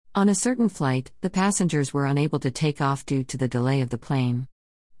On a certain flight, the passengers were unable to take off due to the delay of the plane.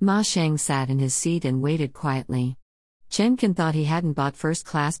 Ma Shang sat in his seat and waited quietly. Chen Kan thought he hadn't bought first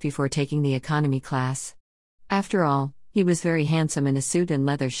class before taking the economy class. After all, he was very handsome in a suit and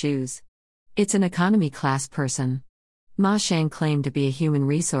leather shoes. It's an economy class person. Ma Shang claimed to be a human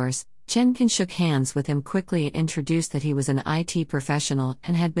resource. Chen Kan shook hands with him quickly and introduced that he was an IT professional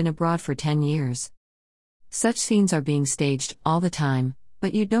and had been abroad for 10 years. Such scenes are being staged all the time,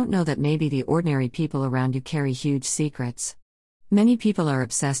 but you don't know that maybe the ordinary people around you carry huge secrets. Many people are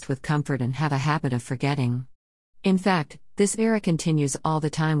obsessed with comfort and have a habit of forgetting. In fact, this era continues all the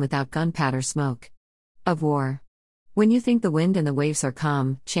time without gunpowder smoke. Of war. When you think the wind and the waves are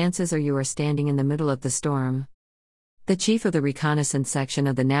calm, chances are you are standing in the middle of the storm. The chief of the reconnaissance section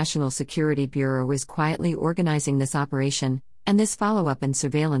of the National Security Bureau is quietly organizing this operation, and this follow-up and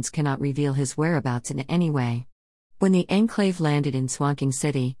surveillance cannot reveal his whereabouts in any way. When the enclave landed in Swanking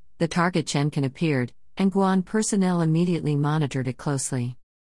City, the target Chen Kan appeared, and Guan personnel immediately monitored it closely.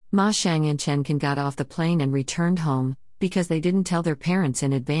 Ma Shang and Chen Kan got off the plane and returned home. Because they didn't tell their parents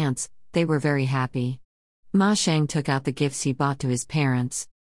in advance, they were very happy. Ma Shang took out the gifts he bought to his parents.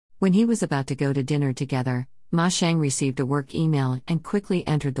 When he was about to go to dinner together, Ma Shang received a work email and quickly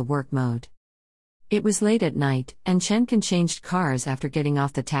entered the work mode. It was late at night, and Chen Kan changed cars after getting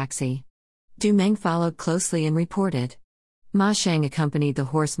off the taxi. Du Meng followed closely and reported. Ma Shang accompanied the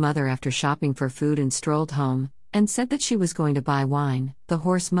horse mother after shopping for food and strolled home, and said that she was going to buy wine. The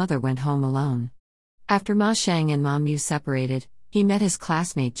horse mother went home alone. After Ma Shang and Ma Mu separated, he met his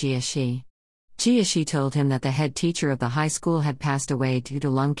classmate Jia Shi. Jia Shi told him that the head teacher of the high school had passed away due to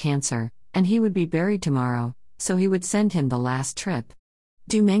lung cancer, and he would be buried tomorrow, so he would send him the last trip.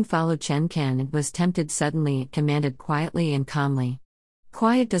 Du Meng followed Chen Kan and was tempted suddenly and commanded quietly and calmly.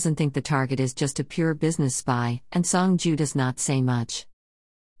 Quiet doesn't think the target is just a pure business spy, and Song Ju does not say much.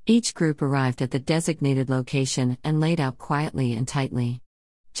 Each group arrived at the designated location and laid out quietly and tightly.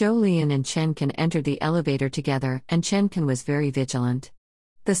 Zhou Lian and Chen Kan entered the elevator together, and Chen Kan was very vigilant.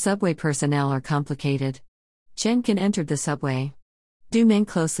 The subway personnel are complicated. Chen Kan entered the subway. Du Meng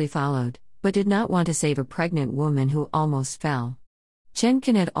closely followed, but did not want to save a pregnant woman who almost fell. Chen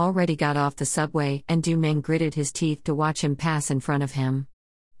Kan had already got off the subway, and Du Meng gritted his teeth to watch him pass in front of him.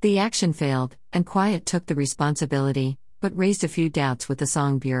 The action failed, and Quiet took the responsibility, but raised a few doubts with the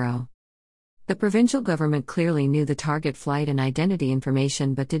Song Bureau. The provincial government clearly knew the target flight and identity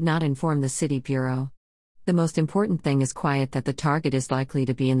information but did not inform the city bureau. The most important thing is Quiet that the target is likely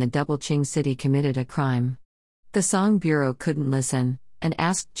to be in the Double-Qing city committed a crime. The Song Bureau couldn't listen, and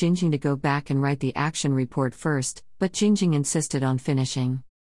asked Jingjing to go back and write the action report first, but Jingjing insisted on finishing.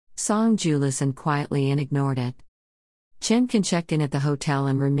 Song Ju listened quietly and ignored it. Chen Kan checked in at the hotel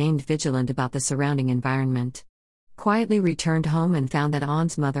and remained vigilant about the surrounding environment. Quietly returned home and found that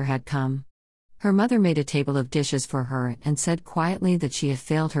An's mother had come. Her mother made a table of dishes for her and said quietly that she had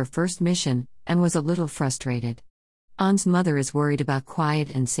failed her first mission, and was a little frustrated. An's mother is worried about Quiet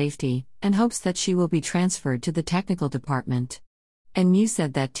and safety, and hopes that she will be transferred to the technical department. And Mu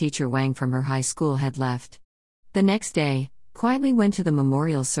said that teacher Wang from her high school had left. The next day, Quietly went to the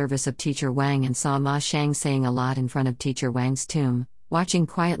memorial service of teacher Wang and saw Ma Shang saying a lot in front of teacher Wang's tomb, watching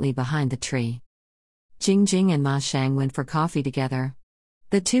quietly behind the tree. Jingjing and Ma Shang went for coffee together.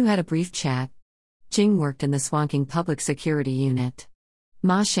 The two had a brief chat. Jing worked in the Swanking Public Security Unit.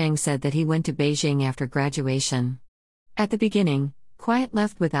 Ma Shang said that he went to Beijing after graduation. At the beginning, Quiet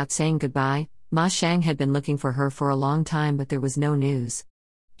left without saying goodbye. Ma Shang had been looking for her for a long time, but there was no news.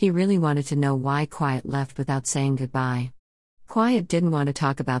 He really wanted to know why Quiet left without saying goodbye. Quiet didn't want to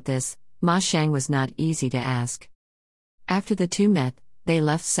talk about this. Ma Shang was not easy to ask. After the two met, they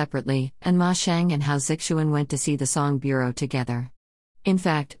left separately, and Ma Shang and Hao Zixuan went to see the Song Bureau together. In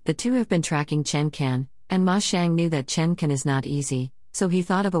fact, the two have been tracking Chen Kan, and Ma Shang knew that Chen Kan is not easy, so he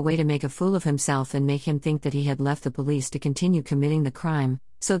thought of a way to make a fool of himself and make him think that he had left the police to continue committing the crime,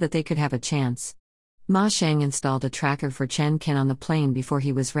 so that they could have a chance. Ma Shang installed a tracker for Chen Kan on the plane before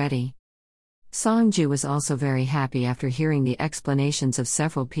he was ready. Song Ju was also very happy after hearing the explanations of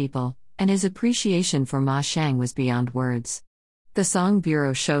several people, and his appreciation for Ma Shang was beyond words. The Song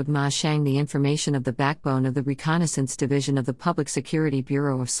Bureau showed Ma Shang the information of the backbone of the Reconnaissance Division of the Public Security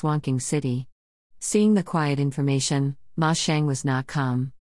Bureau of Swanking City. Seeing the quiet information, Ma Shang was not calm.